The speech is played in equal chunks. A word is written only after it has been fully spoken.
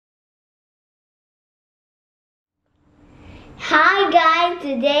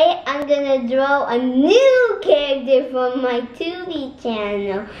Today I'm gonna draw a new character from my 2D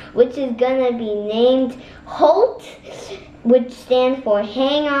channel, which is gonna be named Holt, which stands for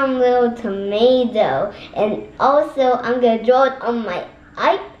Hang On Little Tomato. And also I'm gonna draw it on my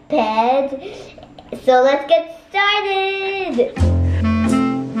iPad. So let's get started!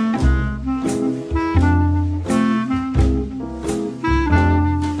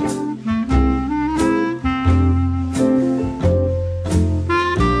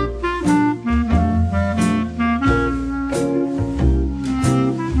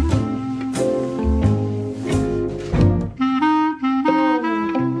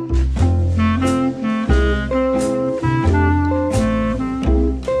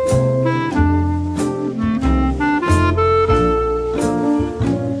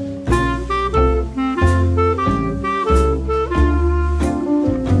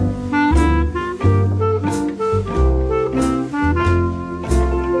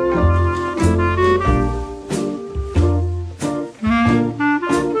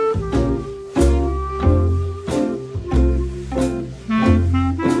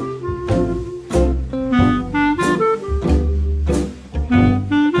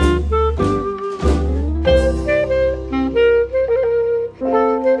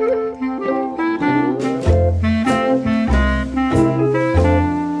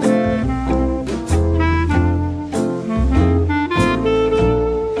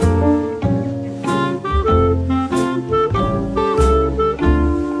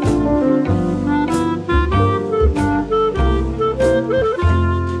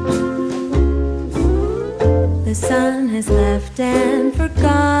 The sun has left and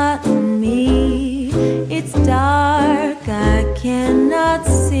forgotten me. It's dark, I cannot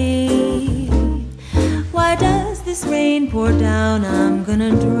see. Why does this rain pour down? I'm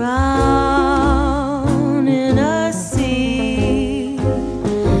gonna drown in a sea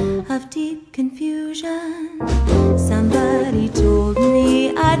of deep confusion. Somebody told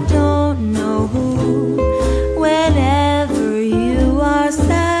me, I don't know who. Whenever you are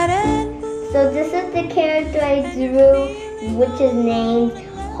sad and blue. So this is the character I drew, which is named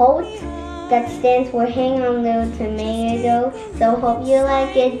Holt. That stands for Hang On Little Tomato. So hope you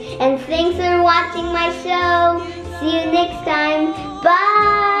like it. And thanks for watching my show. See you next time.